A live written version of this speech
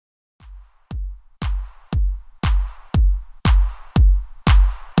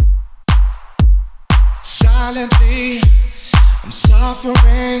Silently, I'm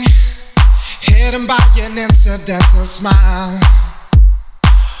suffering, hidden by an incidental smile,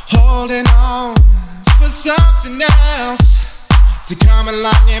 holding on for something else to come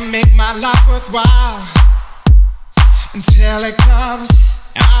along and make my life worthwhile. Until it comes,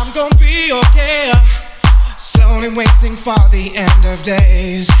 I'm gonna be okay, slowly waiting for the end of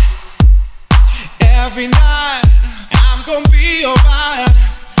days. Every night, I'm gonna be alright.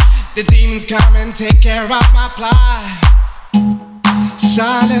 The demons come and take care of my plight.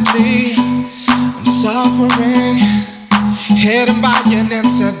 Silently, I'm suffering, hidden by an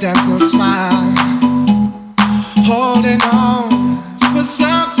incidental smile, holding on for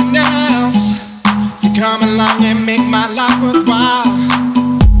something else to come along and make my life worthwhile.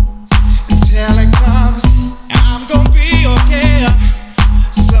 Until it comes, I'm gonna be okay,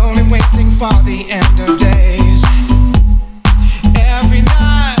 slowly waiting for the end of day.